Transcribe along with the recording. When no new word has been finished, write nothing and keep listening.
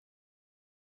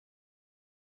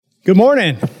Good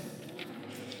morning.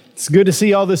 It's good to see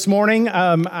y'all this morning.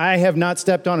 I have not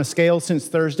stepped on a scale since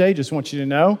Thursday, just want you to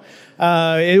know.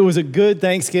 It was a good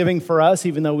Thanksgiving for us,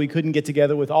 even though we couldn't get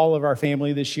together with all of our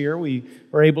family this year. We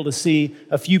were able to see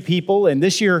a few people, and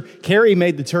this year, Carrie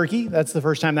made the turkey. That's the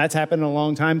first time that's happened in a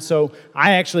long time, so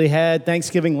I actually had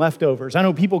Thanksgiving leftovers. I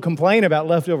know people complain about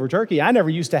leftover turkey. I never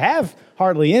used to have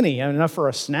hardly any, enough for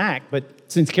a snack, but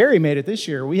since Carrie made it this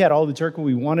year, we had all the turkey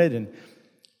we wanted, and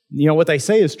you know, what they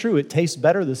say is true. It tastes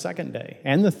better the second day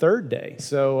and the third day.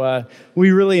 So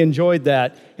we really enjoyed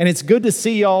that. And it's good to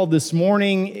see y'all this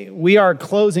morning. We are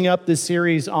closing up this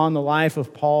series on the life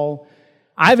of Paul.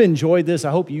 I've enjoyed this.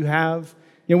 I hope you have.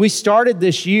 You know, we started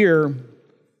this year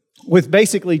with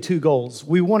basically two goals.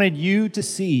 We wanted you to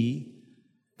see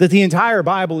that the entire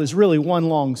Bible is really one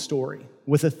long story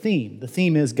with a theme. The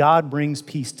theme is God brings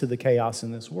peace to the chaos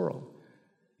in this world.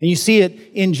 And you see it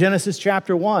in Genesis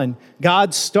chapter 1.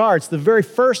 God starts, the very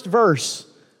first verse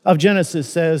of Genesis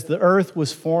says, the earth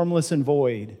was formless and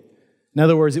void. In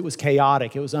other words, it was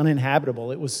chaotic. It was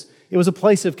uninhabitable. It was a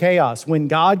place of chaos. When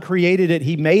God created it,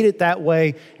 He made it that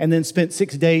way and then spent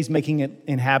 6 days making it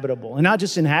inhabitable. And not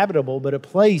just inhabitable, but a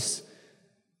place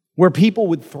where people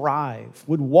would thrive,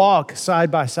 would walk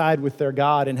side by side with their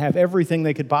God and have everything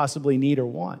they could possibly need or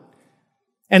want.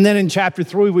 And then in chapter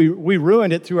 3, we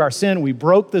ruined it through our sin. We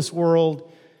broke this world,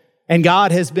 and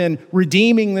God has been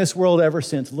redeeming this world ever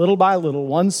since, little by little,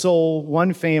 one soul,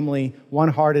 one family, one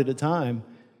heart at a time.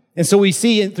 And so we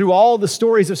see through all the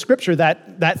stories of Scripture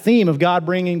that theme of God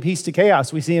bringing peace to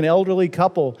chaos. We see an elderly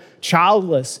couple,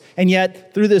 childless, and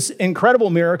yet through this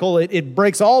incredible miracle, it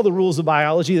breaks all the rules of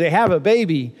biology. They have a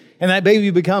baby, and that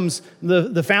baby becomes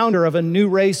the founder of a new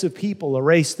race of people, a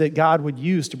race that God would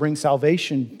use to bring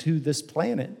salvation to this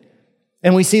planet.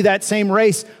 And we see that same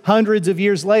race hundreds of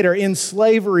years later in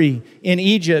slavery in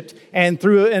Egypt, and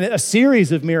through a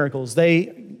series of miracles,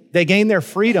 they gain their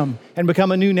freedom and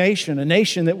become a new nation, a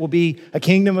nation that will be a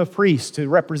kingdom of priests to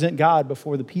represent God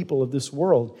before the people of this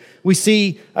world. We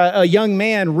see a young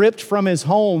man ripped from his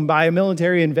home by a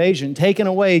military invasion, taken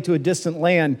away to a distant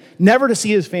land, never to see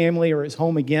his family or his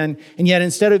home again. And yet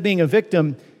instead of being a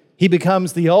victim, he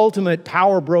becomes the ultimate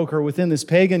power broker within this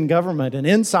pagan government, an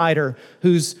insider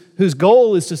whose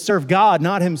goal is to serve God,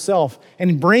 not himself,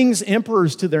 and brings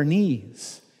emperors to their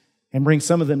knees and brings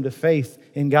some of them to faith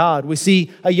in God. We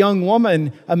see a young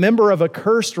woman, a member of a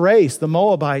cursed race, the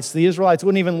Moabites. The Israelites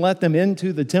wouldn't even let them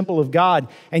into the temple of God.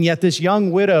 And yet this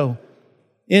young widow,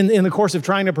 in the course of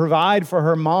trying to provide for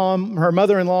her mom, her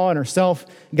mother-in-law, and herself,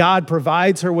 God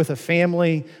provides her with a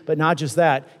family. But not just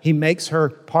that, He makes her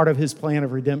part of His plan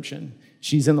of redemption.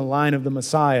 She's in the line of the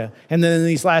Messiah. And then in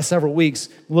these last several weeks,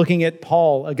 looking at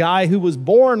Paul, a guy who was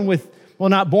born with, well,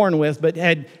 not born with, but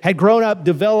had grown up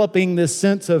developing this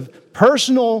sense of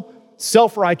personal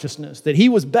self-righteousness, that he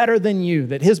was better than you,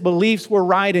 that his beliefs were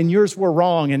right and yours were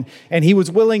wrong, and he was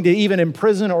willing to even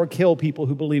imprison or kill people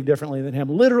who believed differently than him,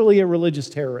 literally a religious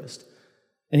terrorist.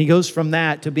 And he goes from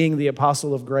that to being the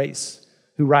apostle of grace,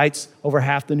 who writes over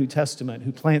half the New Testament,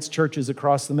 who plants churches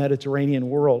across the Mediterranean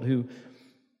world, who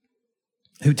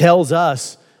tells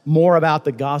us more about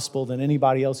the gospel than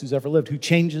anybody else who's ever lived, who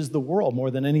changes the world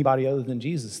more than anybody other than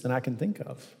Jesus than I can think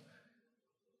of.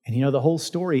 And you know, the whole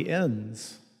story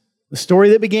ends. The story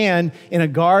that began in a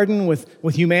garden with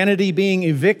humanity being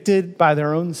evicted by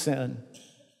their own sin,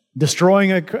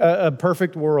 destroying a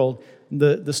perfect world,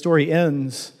 the story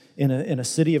ends in a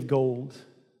city of gold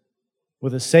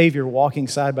with a Savior walking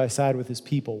side by side with His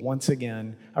people once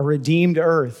again, a redeemed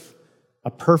earth, a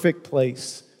perfect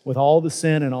place with all the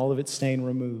sin and all of its stain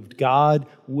removed. God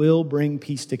will bring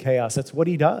peace to chaos. That's what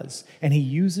He does, and He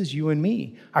uses you and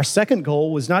me. Our second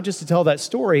goal was not just to tell that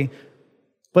story,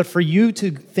 but for you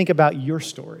to think about your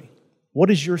story. What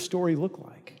does your story look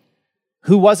like?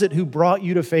 Who was it who brought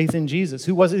you to faith in Jesus?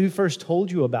 Who was it who first told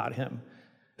you about Him?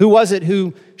 Who was it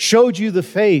who showed you the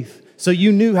faith so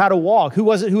you knew how to walk? Who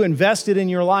was it who invested in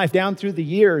your life down through the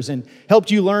years and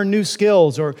helped you learn new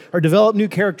skills or develop new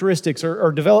characteristics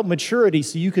or develop maturity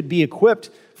so you could be equipped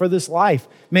for this life?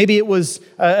 Maybe it was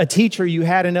a teacher you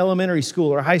had in elementary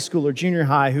school or high school or junior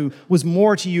high who was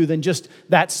more to you than just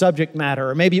that subject matter.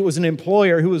 Or maybe it was an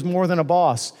employer who was more than a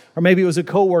boss. Or maybe it was a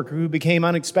coworker who became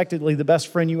unexpectedly the best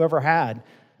friend you ever had.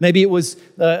 Maybe it was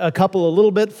a couple a little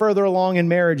bit further along in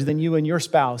marriage than you and your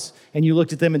spouse, and you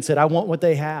looked at them and said, I want what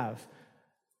they have.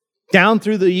 Down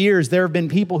through the years, there have been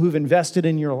people who've invested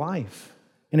in your life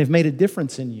and have made a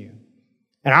difference in you.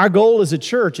 And our goal as a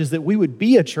church is that we would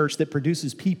be a church that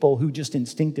produces people who just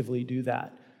instinctively do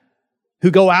that.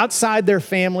 who go outside their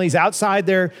families, outside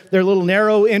their little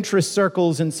narrow interest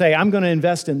circles and say, I'm going to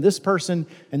invest in this person,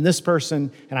 and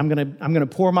I'm going to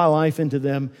pour my life into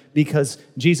them because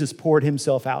Jesus poured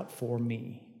himself out for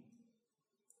me.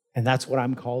 And that's what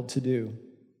I'm called to do.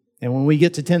 And when we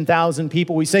get to 10,000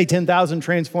 people, we say 10,000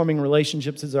 transforming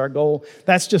relationships is our goal.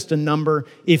 That's just a number.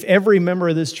 If every member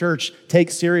of this church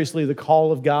takes seriously the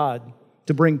call of God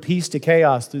to bring peace to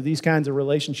chaos through these kinds of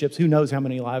relationships, who knows how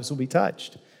many lives will be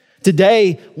touched.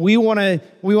 Today, we want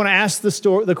to ask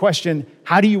the question,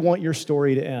 how do you want your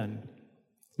story to end?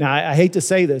 Now, I hate to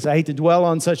say this. I hate to dwell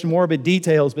on such morbid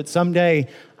details, but someday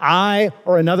I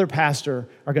or another pastor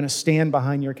are going to stand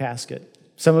behind your casket.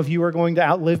 Some of you are going to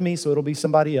outlive me, so it'll be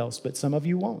somebody else, but some of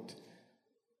you won't.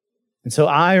 And so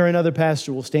I or another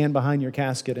pastor will stand behind your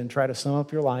casket and try to sum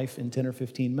up your life in 10 or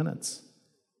 15 minutes.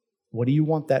 What do you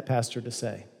want that pastor to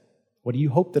say? What do you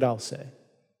hope that I'll say?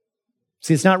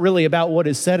 See, it's not really about what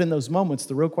is said in those moments.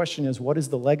 The real question is, what is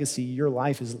the legacy your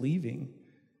life is leaving?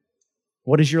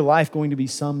 What is your life going to be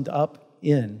summed up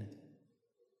in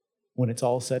when it's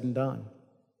all said and done?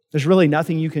 There's really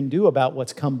nothing you can do about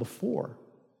what's come before.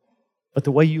 But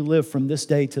the way you live from this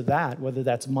day to that, whether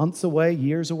that's months away,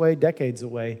 years away, decades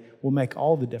away, will make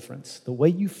all the difference. The way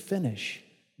you finish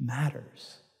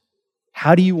matters.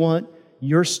 How do you want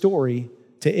your story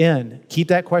to end? Keep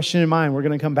that question in mind. We're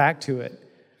going to come back to it.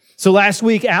 So last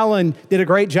week, Alan did a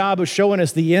great job of showing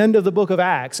us the end of the book of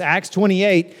Acts, Acts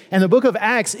 28. And the book of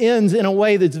Acts ends in a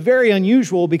way that's very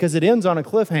unusual because it ends on a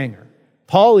cliffhanger.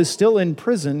 Paul is still in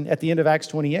prison at the end of Acts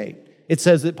 28. It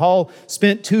says that Paul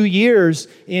spent 2 years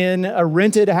in a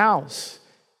rented house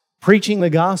preaching the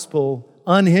gospel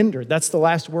unhindered. That's the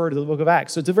last word of the book of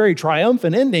Acts. So it's a very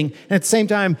triumphant ending. And at the same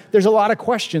time, there's a lot of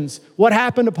questions. What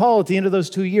happened to Paul at the end of those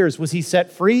 2 years? Was he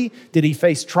set free? Did he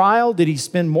face trial? Did he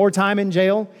spend more time in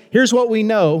jail? Here's what we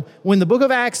know. When the book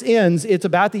of Acts ends, it's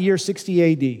about the year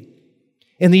 60 AD.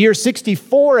 In the year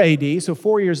 64 AD, so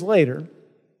 4 years later,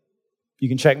 you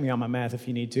can check me on my math if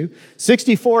you need to.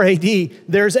 64 AD,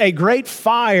 there's a great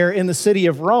fire in the city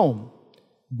of Rome.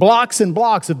 Blocks and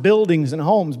blocks of buildings and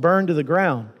homes burned to the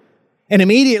ground. And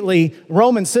immediately,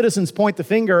 Roman citizens point the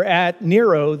finger at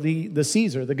Nero, the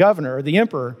Caesar, the governor, or the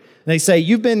emperor. And they say,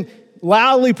 you've been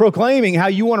loudly proclaiming how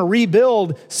you want to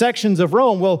rebuild sections of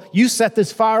Rome. Well, you set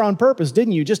this fire on purpose,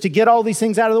 didn't you? Just to get all these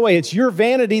things out of the way. It's your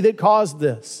vanity that caused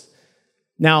this.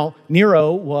 Now,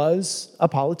 Nero was a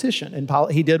politician, and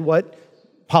he did what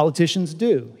politicians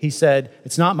do. He said,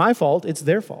 it's not my fault, it's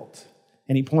their fault.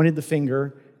 And he pointed the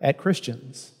finger at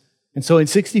Christians. And so in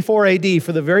 64 AD,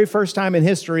 for the very first time in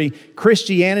history,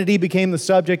 Christianity became the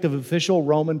subject of official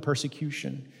Roman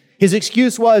persecution. His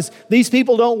excuse was, these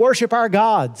people don't worship our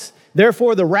gods.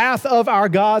 Therefore, the wrath of our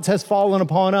gods has fallen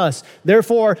upon us.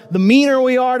 Therefore, the meaner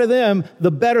we are to them, the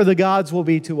better the gods will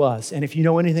be to us. And if you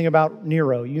know anything about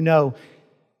Nero, you know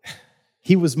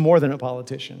he was more than a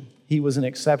politician. He was an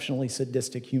exceptionally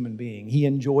sadistic human being. He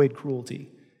enjoyed cruelty.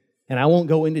 And I won't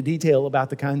go into detail about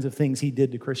the kinds of things he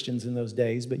did to Christians in those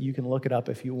days, but you can look it up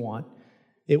if you want.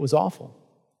 It was awful.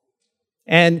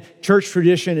 And church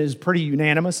tradition is pretty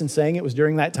unanimous in saying it was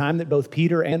during that time that both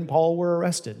Peter and Paul were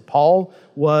arrested.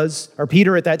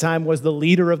 Peter at that time was the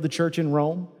leader of the church in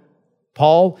Rome.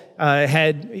 Paul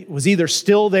was either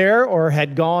still there or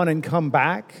had gone and come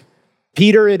back.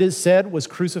 Peter, it is said, was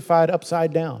crucified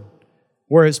upside down,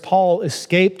 whereas Paul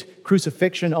escaped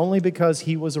crucifixion only because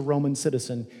he was a Roman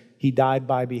citizen. He died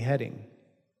by beheading.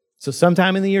 So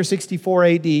sometime in the year 64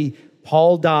 AD,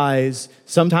 Paul dies.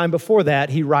 Sometime before that,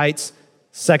 he writes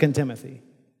 2 Timothy.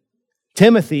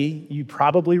 Timothy, you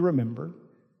probably remember,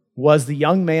 was the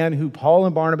young man who Paul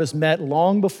and Barnabas met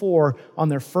long before on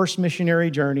their first missionary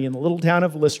journey in the little town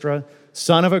of Lystra,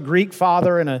 son of a Greek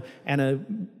father and a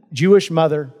Jewish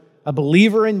mother. A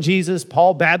believer in Jesus.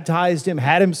 Paul baptized him,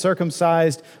 had him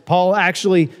circumcised. Paul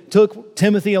actually took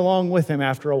Timothy along with him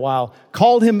after a while,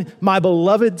 called him my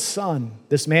beloved son.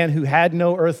 This man who had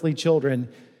no earthly children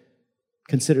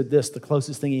considered this the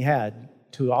closest thing he had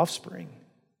to offspring.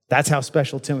 That's how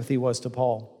special Timothy was to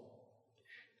Paul.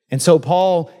 And so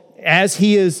Paul, as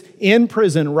he is in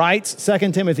prison, writes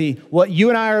 2 Timothy. What you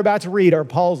and I are about to read are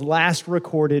Paul's last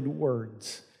recorded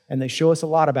words. And they show us a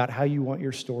lot about how you want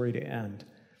your story to end.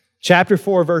 Chapter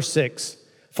 4, verse 6,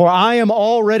 for I am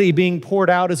already being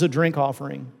poured out as a drink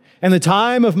offering, and the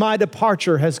time of my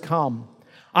departure has come.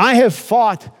 I have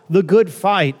fought the good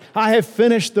fight. I have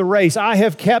finished the race. I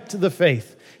have kept the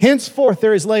faith. Henceforth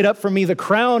there is laid up for me the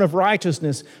crown of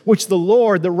righteousness, which the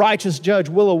Lord, the righteous judge,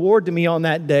 will award to me on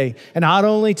that day, and not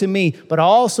only to me, but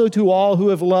also to all who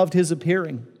have loved his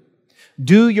appearing.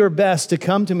 Do your best to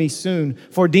come to me soon,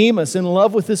 for Demas, in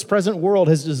love with this present world,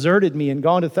 has deserted me and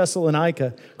gone to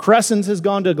Thessalonica. Crescens has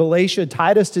gone to Galatia,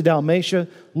 Titus to Dalmatia.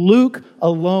 Luke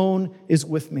alone is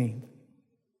with me.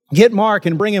 Get Mark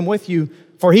and bring him with you,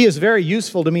 for he is very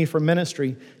useful to me for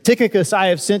ministry. Tychicus I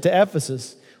have sent to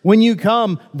Ephesus. When you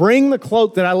come, bring the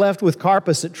cloak that I left with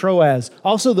Carpus at Troas,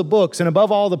 also the books, and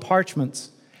above all the parchments.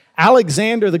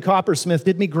 Alexander the coppersmith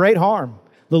did me great harm.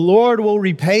 The Lord will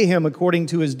repay him according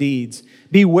to his deeds.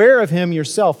 Beware of him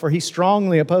yourself, for he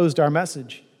strongly opposed our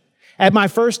message. At my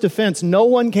first defense, no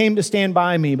one came to stand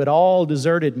by me, but all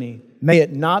deserted me. May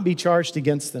it not be charged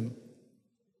against them.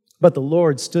 But the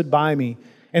Lord stood by me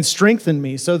and strengthened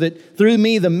me, so that through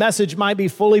me the message might be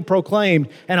fully proclaimed,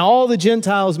 and all the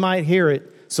Gentiles might hear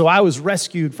it. So I was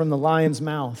rescued from the lion's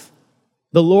mouth.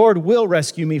 The Lord will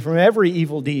rescue me from every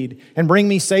evil deed and bring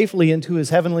me safely into his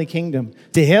heavenly kingdom.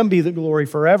 To him be the glory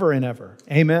forever and ever.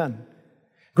 Amen.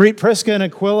 Greet Prisca and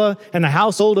Aquila and the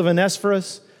household of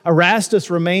Onesiphorus. Erastus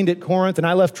remained at Corinth, and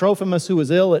I left Trophimus, who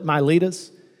was ill, at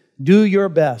Miletus. Do your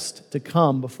best to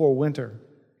come before winter.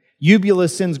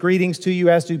 Eubulus sends greetings to you,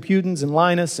 as do Pudens and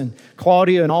Linus and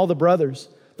Claudia and all the brothers.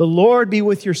 The Lord be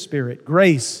with your spirit.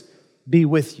 Grace be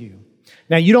with you.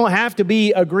 Now, you don't have to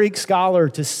be a Greek scholar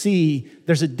to see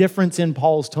there's a difference in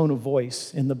Paul's tone of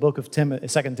voice in the book of 2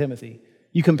 Timothy.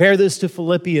 You compare this to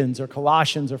Philippians or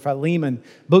Colossians or Philemon,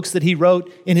 books that he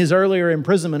wrote in his earlier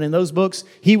imprisonment. In those books,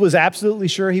 he was absolutely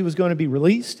sure he was going to be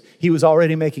released. He was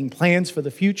already making plans for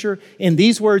the future. In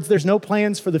these words, there's no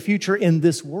plans for the future in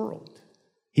this world.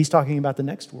 He's talking about the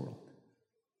next world.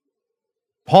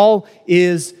 Paul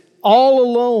is all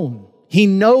alone. He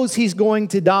knows he's going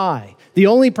to die. The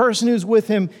only person who's with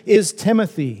him is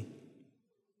Timothy.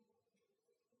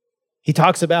 He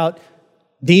talks about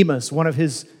Demas, one of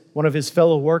his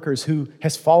fellow workers who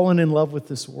has fallen in love with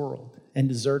this world and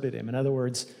deserted him. In other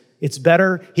words,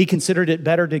 he considered it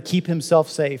better to keep himself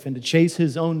safe and to chase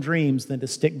his own dreams than to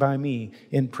stick by me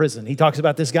in prison. He talks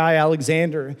about this guy,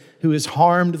 Alexander, who has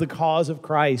harmed the cause of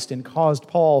Christ and caused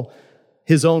Paul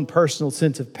his own personal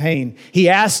sense of pain. He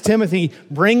asked Timothy,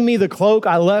 bring me the cloak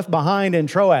I left behind in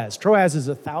Troas. Troas is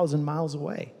 1,000 miles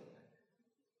away.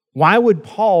 Why would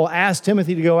Paul ask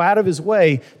Timothy to go out of his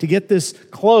way to get this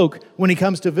cloak when he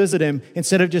comes to visit him,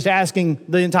 instead of just asking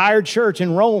the entire church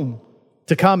in Rome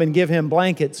to come and give him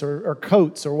blankets or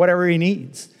coats or whatever he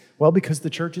needs? Well, because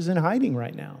the church is in hiding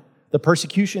right now. The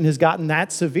persecution has gotten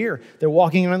that severe. They're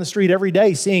walking around the street every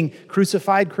day seeing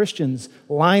crucified Christians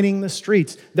lining the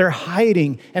streets. They're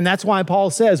hiding. And that's why Paul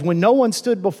says, when no one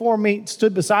stood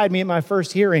beside me at my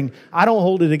first hearing, I don't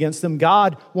hold it against them.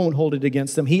 God won't hold it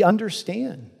against them. He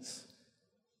understands.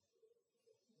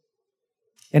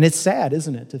 And it's sad,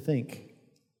 isn't it, to think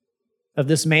of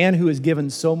this man who has given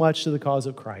so much to the cause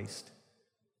of Christ,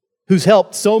 who's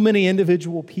helped so many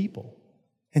individual people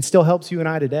and still helps you and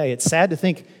I today. It's sad to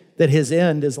think that his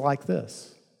end is like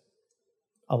this.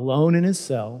 Alone in his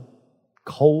cell,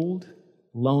 cold,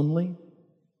 lonely.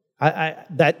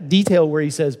 That detail where he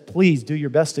says, please do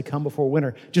your best to come before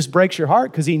winter, just breaks your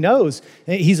heart, because he knows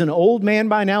he's an old man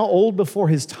by now, old before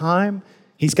his time.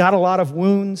 He's got a lot of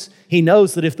wounds. He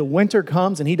knows that if the winter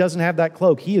comes and he doesn't have that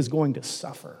cloak, he is going to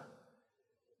suffer.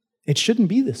 It shouldn't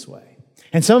be this way.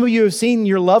 And some of you have seen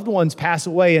your loved ones pass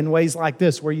away in ways like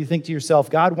this, where you think to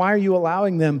yourself, God, why are you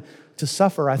allowing them to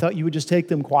suffer? I thought you would just take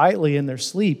them quietly in their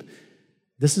sleep.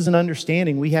 This is an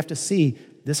understanding we have to see.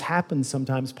 This happens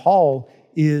sometimes. Paul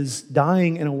is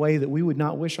dying in a way that we would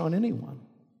not wish on anyone.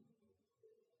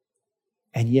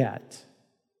 And yet,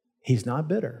 he's not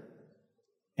bitter.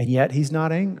 And yet, he's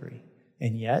not angry.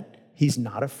 And yet, he's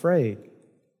not afraid.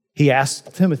 He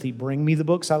asked Timothy, bring me the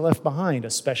books I left behind,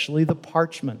 especially the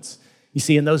parchments. You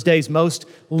see, in those days, most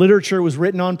literature was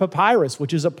written on papyrus,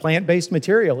 which is a plant-based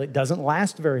material. It doesn't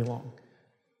last very long.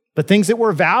 But things that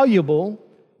were valuable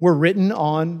were written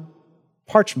on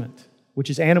parchment, which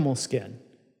is animal skin,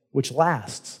 which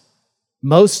lasts.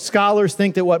 Most scholars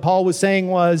think that what Paul was saying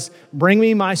was, bring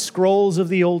me my scrolls of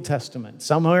the Old Testament.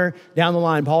 Somewhere down the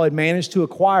line, Paul had managed to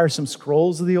acquire some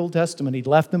scrolls of the Old Testament. He'd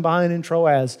left them behind in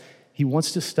Troas. He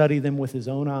wants to study them with his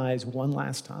own eyes one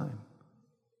last time.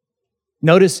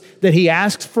 Notice that he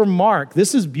asks for Mark.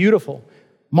 This is beautiful.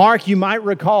 Mark, you might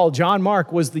recall, John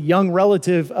Mark was the young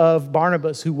relative of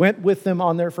Barnabas who went with them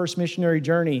on their first missionary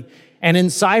journey. And in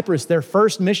Cyprus, their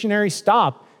first missionary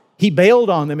stop, he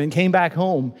bailed on them and came back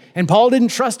home. And Paul didn't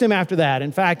trust him after that.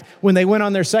 In fact, when they went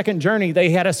on their second journey, they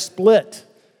had a split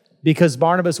because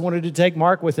Barnabas wanted to take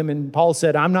Mark with him. And Paul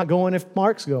said, I'm not going if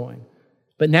Mark's going.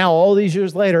 But now, all these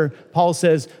years later, Paul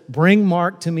says, bring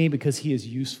Mark to me because he is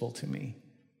useful to me.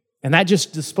 And that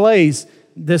just displays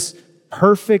this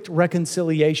perfect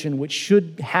reconciliation, which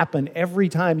should happen every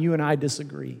time you and I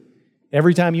disagree.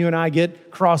 Every time you and I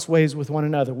get crossways with one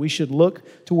another, we should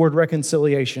look toward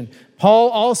reconciliation. Paul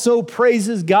also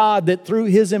praises God that through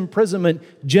his imprisonment,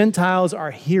 Gentiles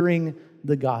are hearing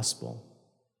the gospel.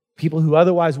 People who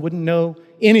otherwise wouldn't know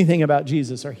anything about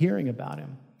Jesus are hearing about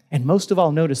him. And most of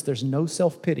all, notice there's no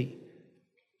self-pity.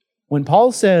 When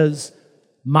Paul says,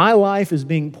 my life is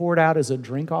being poured out as a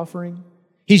drink offering,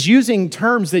 he's using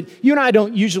terms that you and I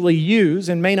don't usually use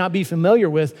and may not be familiar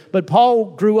with, but Paul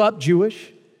grew up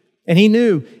Jewish. And he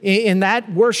knew in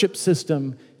that worship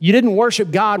system, you didn't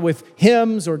worship God with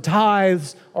hymns or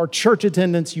tithes or church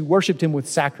attendance. You worshiped him with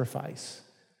sacrifice.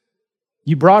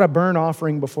 You brought a burnt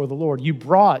offering before the Lord. You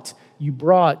brought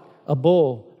a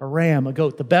bull, a ram, a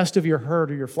goat, the best of your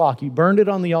herd or your flock. You burned it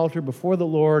on the altar before the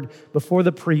Lord, before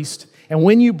the priest. And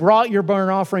when you brought your burnt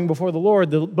offering before the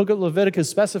Lord, the book of Leviticus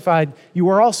specified you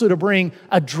were also to bring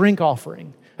a drink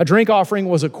offering. A drink offering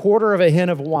was a quarter of a hin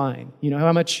of wine. You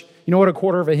know what a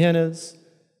quarter of a hin is?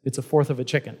 It's a fourth of a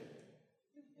chicken.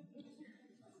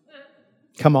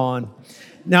 Come on.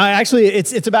 Now, actually,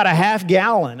 it's about a half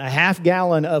gallon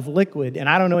of liquid. And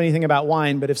I don't know anything about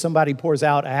wine, but if somebody pours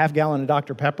out a half gallon of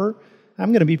Dr. Pepper,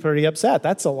 I'm going to be pretty upset.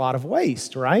 That's a lot of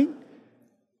waste, right?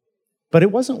 But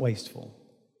it wasn't wasteful.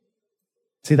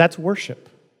 See, that's worship.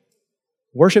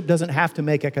 Worship doesn't have to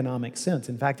make economic sense.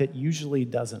 In fact, it usually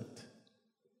doesn't.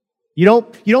 You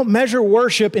don't measure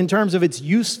worship in terms of its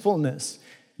usefulness.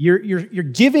 You're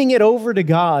giving it over to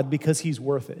God because he's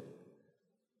worth it.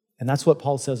 And that's what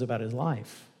Paul says about his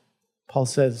life. Paul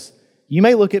says, you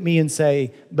may look at me and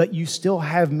say, but you still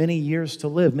have many years to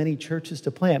live, many churches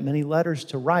to plant, many letters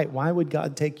to write. Why would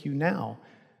God take you now?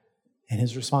 And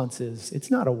his response is,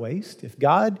 it's not a waste. If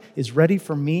God is ready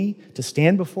for me to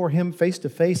stand before him face to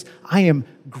face, I am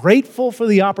grateful for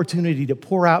the opportunity to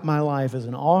pour out my life as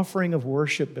an offering of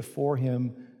worship before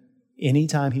him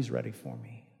anytime he's ready for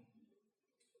me.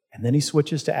 And then he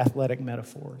switches to athletic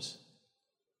metaphors.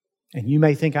 And you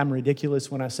may think I'm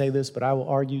ridiculous when I say this, but I will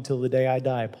argue till the day I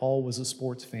die. Paul was a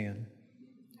sports fan.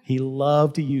 He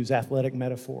loved to use athletic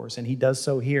metaphors, and he does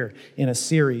so here in a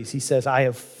series. He says, I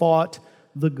have fought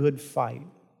the good fight.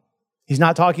 He's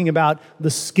not talking about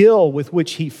the skill with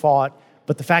which he fought,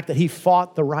 but the fact that he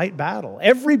fought the right battle.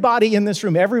 Everybody in this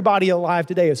room, everybody alive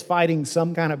today is fighting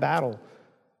some kind of battle,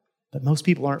 but most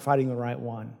people aren't fighting the right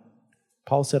one.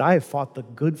 Paul said, I have fought the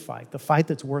good fight, the fight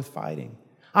that's worth fighting.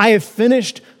 I have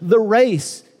finished the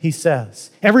race, he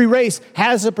says. Every race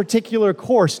has a particular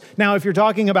course. Now, if you're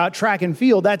talking about track and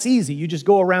field, that's easy. You just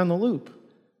go around the loop.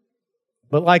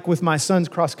 But like with my son's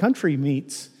cross-country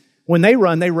meets, when they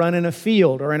run in a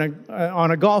field or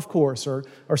on a golf course or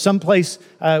someplace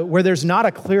where there's not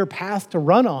a clear path to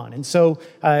run on. And so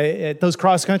at those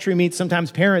cross-country meets,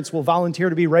 sometimes parents will volunteer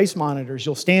to be race monitors.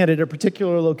 You'll stand at a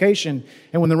particular location,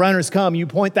 and when the runners come, you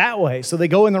point that way so they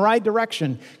go in the right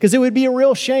direction. Because it would be a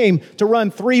real shame to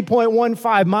run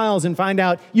 3.15 miles and find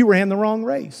out you ran the wrong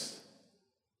race.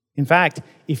 In fact,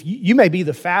 if you may be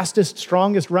the fastest,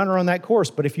 strongest runner on that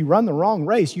course, but if you run the wrong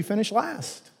race, you finish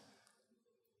last.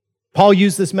 Paul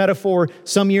used this metaphor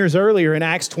some years earlier in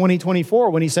Acts 20:24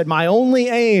 when he said, my only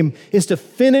aim is to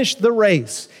finish the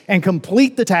race and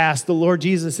complete the task the Lord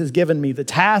Jesus has given me, the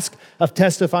task of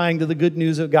testifying to the good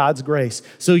news of God's grace.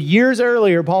 So years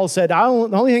earlier, Paul said, the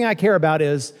only thing I care about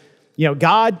is,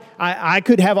 God, I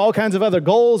could have all kinds of other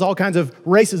goals, all kinds of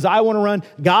races I want to run.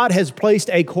 God has placed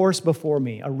a course before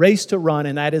me, a race to run,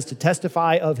 and that is to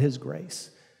testify of his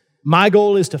grace. My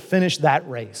goal is to finish that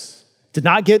race. To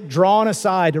not get drawn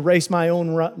aside to run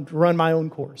my own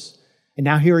course. And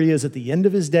now here he is at the end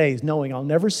of his days, knowing I'll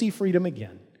never see freedom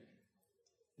again.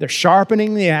 They're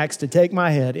sharpening the axe to take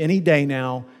my head any day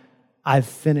now. I've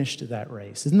finished that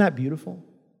race. Isn't that beautiful?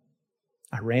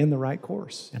 I ran the right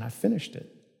course and I finished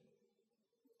it.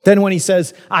 Then when he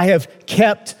says, I have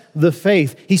kept the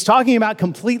faith, he's talking about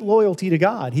complete loyalty to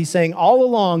God. He's saying, all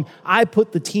along, I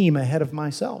put the team ahead of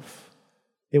myself.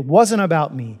 It wasn't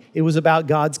about me. It was about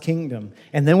God's kingdom.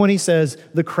 And then when he says,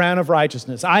 the crown of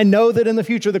righteousness, I know that in the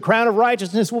future the crown of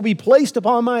righteousness will be placed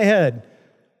upon my head.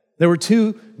 There were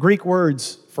two Greek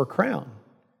words for crown.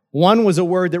 One was a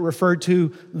word that referred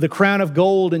to the crown of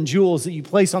gold and jewels that you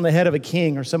place on the head of a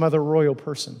king or some other royal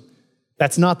person.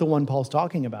 That's not the one Paul's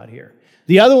talking about here.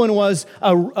 The other one was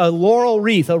a laurel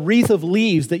wreath, a wreath of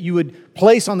leaves that you would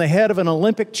place on the head of an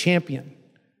Olympic champion.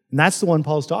 And that's the one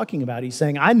Paul's talking about. He's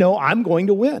saying, I know I'm going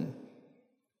to win.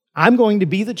 I'm going to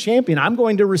be the champion. I'm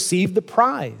going to receive the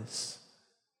prize.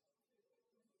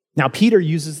 Now, Peter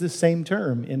uses this same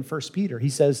term in 1 Peter. He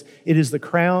says, it is the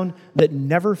crown that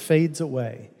never fades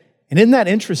away, And isn't that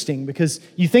interesting? Because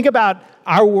you think about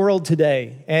our world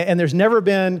today, and there's never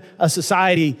been a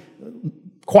society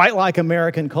quite like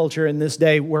American culture in this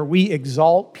day where we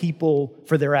exalt people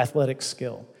for their athletic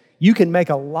skill. You can make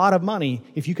a lot of money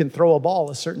if you can throw a ball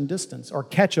a certain distance, or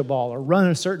catch a ball, or run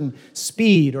a certain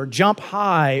speed, or jump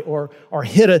high, or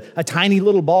hit a tiny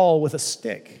little ball with a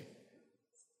stick.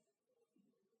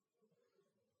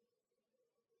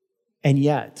 And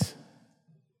yet,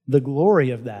 the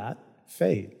glory of that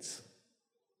fades.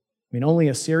 I mean, only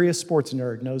a serious sports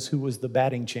nerd knows who was the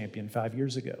batting champion 5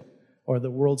 years ago, or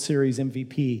the World Series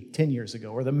MVP 10 years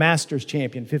ago, or the Masters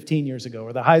champion 15 years ago,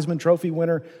 or the Heisman Trophy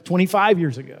winner 25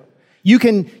 years ago. You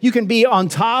can be on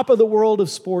top of the world of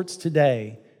sports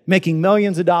today, making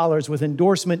millions of dollars with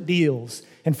endorsement deals,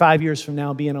 and 5 years from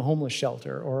now be in a homeless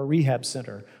shelter or a rehab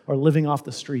center or living off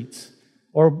the streets.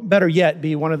 Or better yet,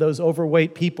 be one of those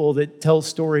overweight people that tells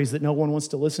stories that no one wants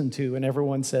to listen to, and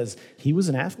everyone says, he was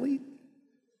an athlete?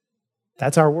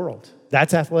 That's our world.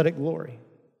 That's athletic glory.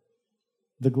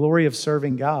 The glory of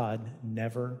serving God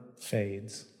never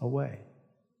fades away.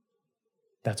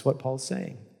 That's what Paul's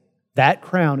saying. That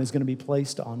crown is going to be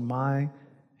placed on my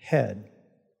head.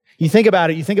 You think about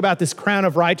it. You think about this crown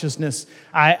of righteousness.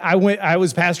 I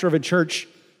was pastor of a church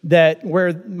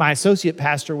where my associate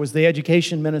pastor was the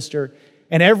education minister.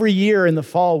 And every year in the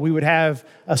fall, we would have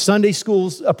a Sunday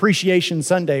school's appreciation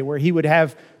Sunday where he would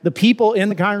have the people in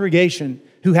the congregation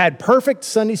who had perfect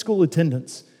Sunday school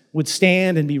attendance would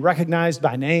stand and be recognized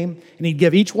by name, and he'd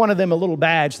give each one of them a little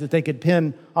badge that they could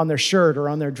pin on their shirt or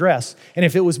on their dress. And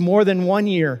if it was more than 1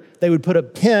 year, they would put a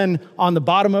pin on the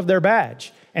bottom of their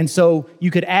badge. And so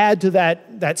you could add to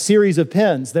that series of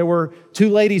pins. There were two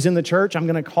ladies in the church. I'm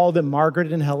going to call them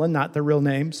Margaret and Helen, not their real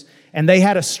names. And they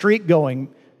had a streak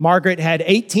going. Margaret had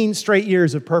 18 straight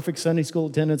years of perfect Sunday school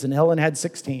attendance, and Helen had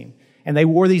 16. And they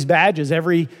wore these badges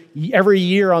every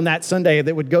year on that Sunday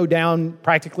that would go down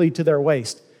practically to their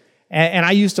waist. And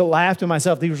I used to laugh to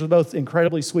myself. These were both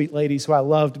incredibly sweet ladies who I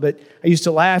loved, but I used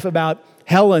to laugh about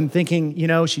Helen thinking,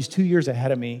 she's 2 years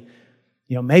ahead of me.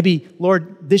 Maybe,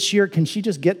 Lord, this year, can she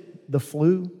just get the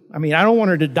flu? I mean, I don't want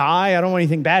her to die. I don't want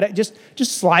anything bad.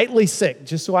 Just slightly sick,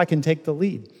 just so I can take the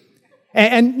lead.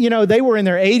 And they were in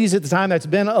their 80s at the time. That's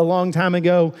been a long time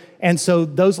ago. And so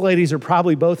those ladies are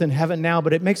probably both in heaven now,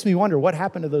 but it makes me wonder, what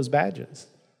happened to those badges?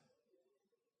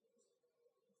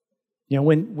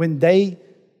 When they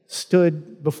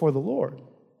stood before the Lord,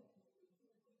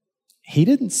 he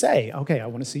didn't say, okay, I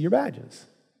want to see your badges.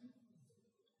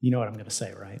 You know what I'm going to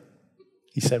say, right?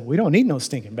 He said, we don't need no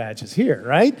stinking badges here,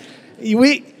 right?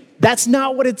 That's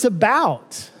not what it's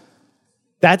about.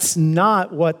 That's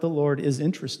not what the Lord is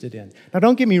interested in. Now,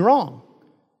 don't get me wrong.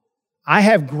 I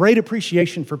have great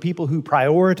appreciation for people who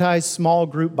prioritize small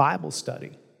group Bible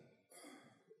study.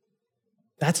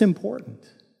 That's important.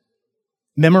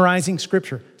 Memorizing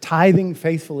Scripture, tithing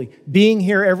faithfully, being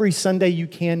here every Sunday you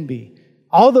can be.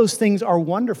 All those things are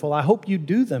wonderful. I hope you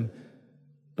do them.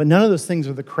 But none of those things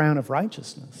are the crown of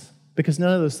righteousness, because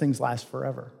none of those things last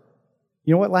forever.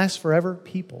 You know what lasts forever?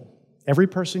 People. Every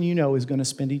person you know is going to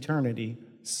spend eternity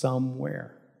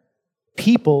somewhere.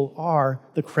 People are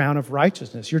the crown of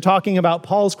righteousness. You're talking about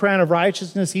Paul's crown of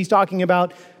righteousness. He's talking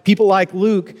about people like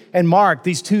Luke and Mark,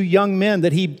 these two young men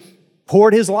that he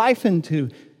poured his life into,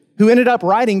 who ended up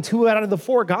writing 2 out of the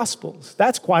 4 Gospels.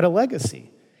 That's quite a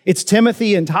legacy. It's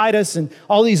Timothy and Titus and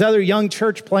all these other young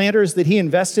church planters that he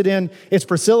invested in. It's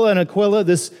Priscilla and Aquila,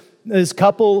 this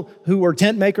couple who were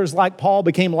tent makers like Paul,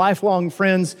 became lifelong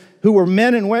friends, who were a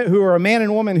man and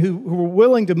woman who were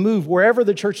willing to move wherever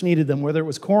the church needed them, whether it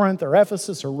was Corinth or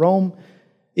Ephesus or Rome.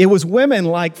 It was women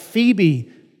like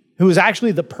Phoebe, who was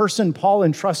actually the person Paul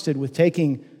entrusted with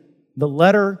taking the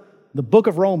book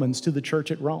of Romans to the church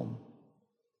at Rome.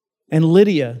 And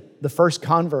Lydia, the first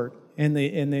convert in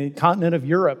the continent of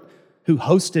Europe, who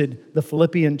hosted the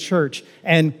Philippian church,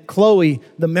 and Chloe,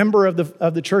 the member of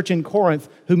the church in Corinth,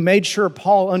 who made sure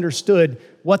Paul understood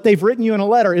what they've written you in a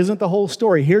letter isn't the whole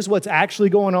story. Here's what's actually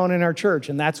going on in our church,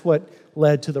 and that's what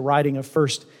led to the writing of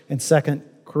 1st and 2nd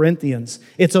Corinthians.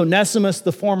 It's Onesimus,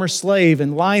 the former slave,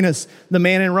 and Linus, the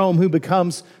man in Rome who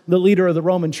becomes the leader of the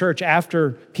Roman church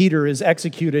after Peter is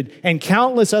executed, and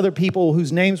countless other people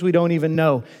whose names we don't even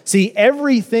know. See,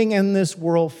 everything in this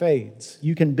world fades.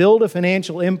 You can build a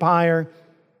financial empire,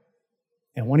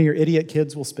 and one of your idiot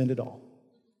kids will spend it all.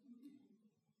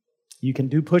 You can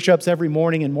do push-ups every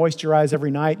morning and moisturize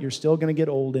every night. You're still going to get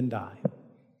old and die.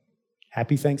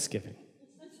 Happy Thanksgiving.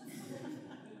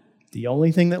 The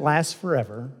only thing that lasts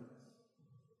forever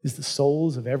is the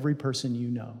souls of every person you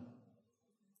know.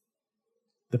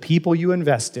 The people you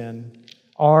invest in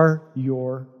are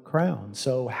your crown.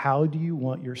 So how do you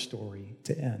want your story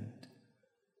to end?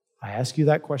 I ask you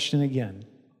that question again.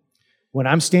 When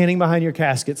I'm standing behind your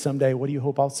casket someday, what do you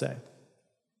hope I'll say?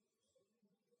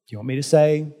 Do you want me to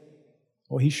say,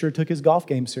 well, he sure took his golf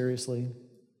game seriously.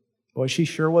 Boy, she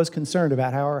sure was concerned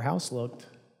about how our house looked.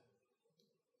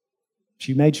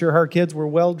 She made sure her kids were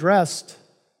well dressed.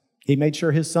 He made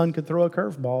sure his son could throw a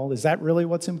curveball. Is that really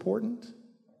what's important?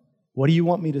 What do you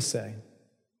want me to say?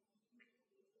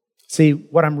 See,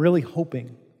 what I'm really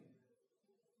hoping,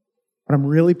 what I'm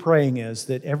really praying is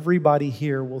that everybody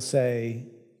here will say,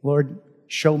 Lord,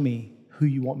 show me who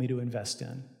you want me to invest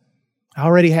in. I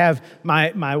already have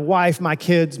my wife, my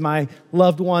kids, my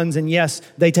loved ones, and yes,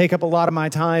 they take up a lot of my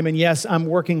time, and yes, I'm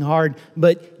working hard,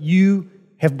 but you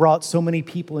have brought so many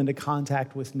people into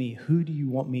contact with me. Who do you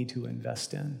want me to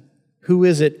invest in? Who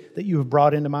is it that you have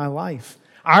brought into my life?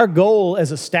 Our goal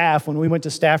as a staff, when we went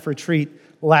to staff retreat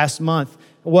last month,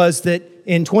 was that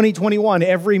in 2021,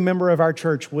 every member of our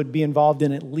church would be involved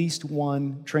in at least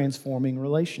one transforming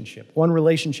relationship. One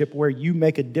relationship where you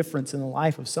make a difference in the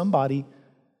life of somebody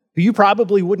who you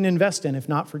probably wouldn't invest in if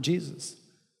not for Jesus.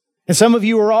 And some of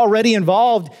you are already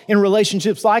involved in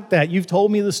relationships like that. You've told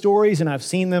me the stories and I've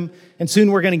seen them. And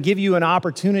soon we're going to give you an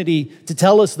opportunity to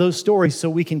tell us those stories so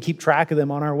we can keep track of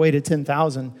them on our way to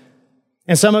 10,000.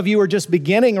 And some of you are just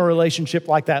beginning a relationship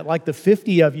like that, like the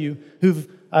 50 of you who've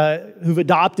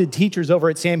adopted teachers over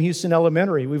at Sam Houston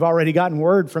Elementary. We've already gotten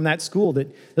word from that school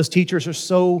that those teachers are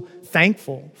so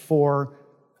thankful for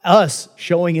us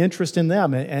showing interest in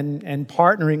them and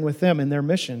partnering with them in their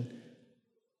mission.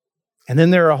 And then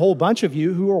there are a whole bunch of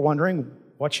you who are wondering,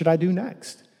 what should I do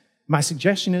next? My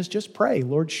suggestion is just pray,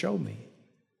 Lord, show me.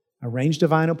 Arrange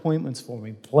divine appointments for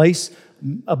me. Place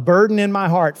a burden in my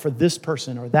heart for this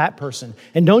person or that person.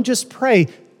 And don't just pray,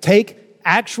 take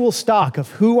actual stock of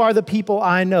who are the people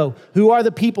I know, who are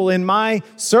the people in my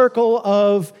circle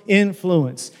of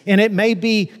influence. And it may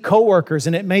be coworkers,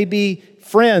 and it may be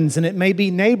friends, and it may be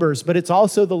neighbors, but it's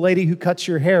also the lady who cuts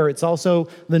your hair. It's also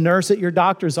the nurse at your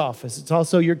doctor's office. It's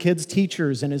also your kid's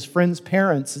teachers and his friends'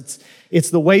 parents. It's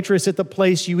the waitress at the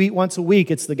place you eat once a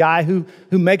week. It's the guy who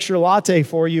makes your latte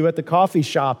for you at the coffee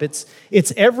shop. It's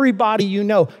everybody you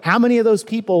know. How many of those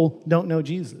people don't know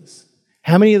Jesus?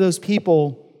 How many of those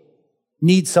people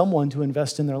need someone to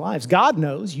invest in their lives? God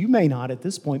knows. You may not at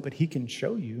this point, but He can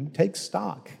show you. Take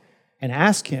stock and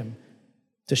ask Him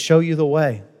to show you the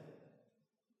way.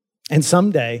 And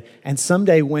someday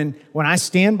when I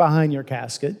stand behind your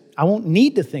casket, I won't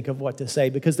need to think of what to say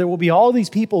because there will be all these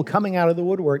people coming out of the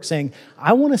woodwork saying,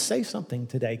 I want to say something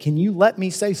today. Can you let me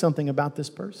say something about this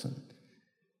person?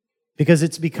 Because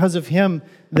it's because of him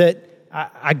that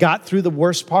I got through the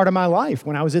worst part of my life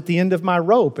when I was at the end of my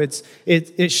rope.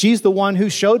 She's the one who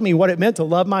showed me what it meant to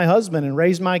love my husband and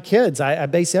raise my kids. I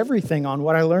base everything on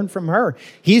what I learned from her.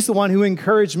 He's the one who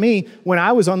encouraged me when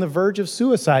I was on the verge of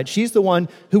suicide. She's the one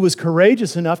who was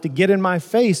courageous enough to get in my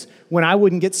face when I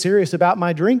wouldn't get serious about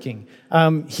my drinking.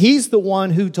 He's the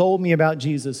one who told me about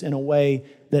Jesus in a way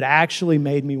that actually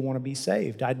made me want to be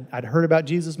saved. I'd heard about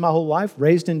Jesus my whole life,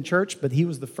 raised in church, but he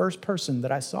was the first person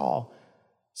that I saw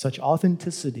such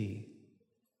authenticity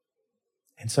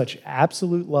and such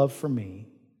absolute love for me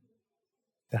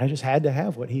that I just had to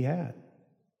have what he had.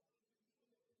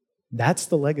 That's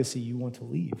the legacy you want to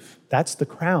leave. That's the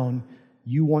crown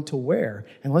you want to wear.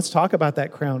 And let's talk about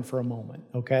that crown for a moment,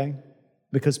 okay?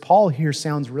 Because Paul here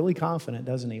sounds really confident,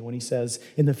 doesn't he, when he says,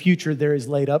 in the future there is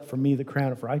laid up for me the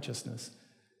crown of righteousness.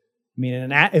 I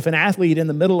mean, if an athlete in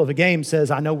the middle of a game says,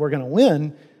 I know we're going to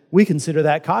win, we consider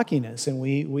that cockiness, and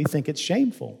we think it's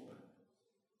shameful.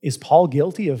 Is Paul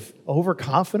guilty of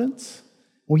overconfidence?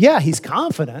 Well, yeah, he's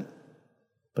confident,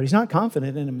 but he's not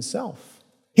confident in himself.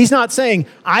 He's not saying,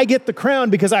 I get the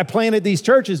crown because I planted these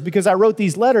churches, because I wrote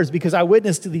these letters, because I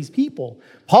witnessed to these people.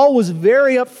 Paul was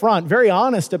very upfront, very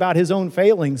honest about his own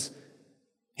failings.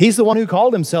 He's the one who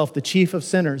called himself the chief of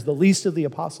sinners, the least of the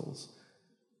apostles.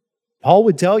 Paul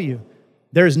would tell you,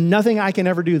 there's nothing I can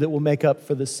ever do that will make up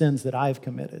for the sins that I've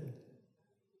committed.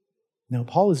 Now,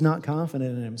 Paul is not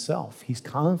confident in himself. He's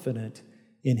confident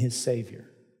in his Savior.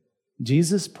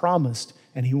 Jesus promised,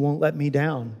 and he won't let me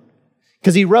down.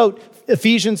 Because he wrote,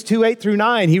 Ephesians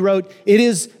 2:8-9, he wrote, it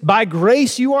is by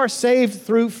grace you are saved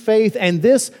through faith, and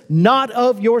this not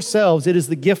of yourselves. It is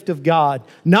the gift of God,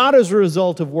 not as a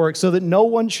result of work, so that no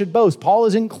one should boast. Paul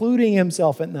is including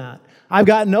himself in that. I've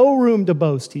got no room to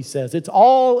boast, he says. It's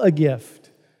all a gift.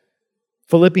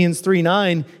 Philippians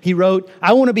 3:9, he wrote,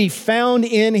 I want to be found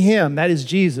in him, that is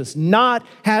Jesus, not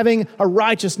having a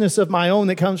righteousness of my own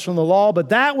that comes from the law, but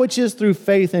that which is through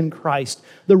faith in Christ,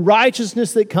 the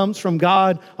righteousness that comes from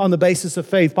God on the basis of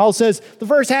faith. Paul says, the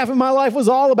first half of my life was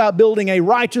all about building a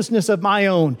righteousness of my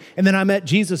own. And then I met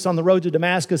Jesus on the road to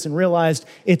Damascus and realized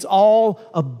it's all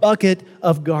a bucket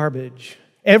of garbage.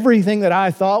 Everything that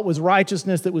I thought was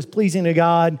righteousness that was pleasing to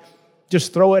God,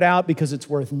 just throw it out because it's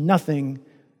worth nothing.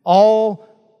 All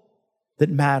that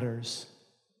matters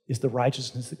is the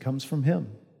righteousness that comes from him.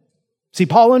 See,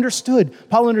 Paul understood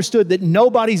that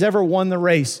nobody's ever won the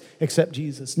race except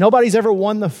Jesus. Nobody's ever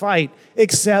won the fight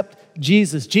except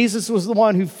Jesus. Jesus was the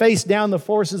one who faced down the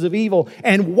forces of evil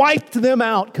and wiped them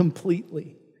out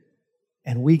completely.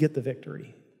 And we get the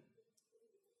victory.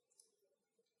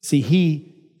 See,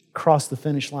 he crossed the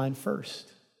finish line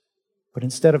first. But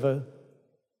instead of a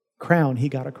crown, he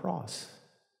got a cross.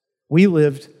 We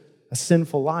lived a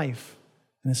sinful life,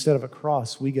 and instead of a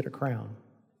cross, we get a crown.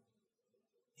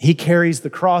 He carries the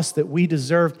cross that we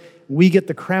deserved. We get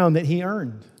the crown that he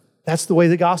earned. That's the way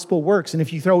the gospel works. And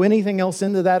if you throw anything else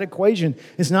into that equation,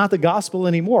 it's not the gospel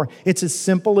anymore. It's as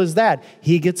simple as that.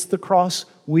 He gets the cross,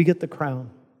 we get the crown.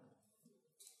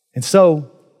 And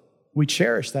so we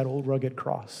cherish that old rugged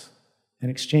cross and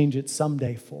exchange it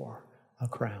someday for a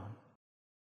crown.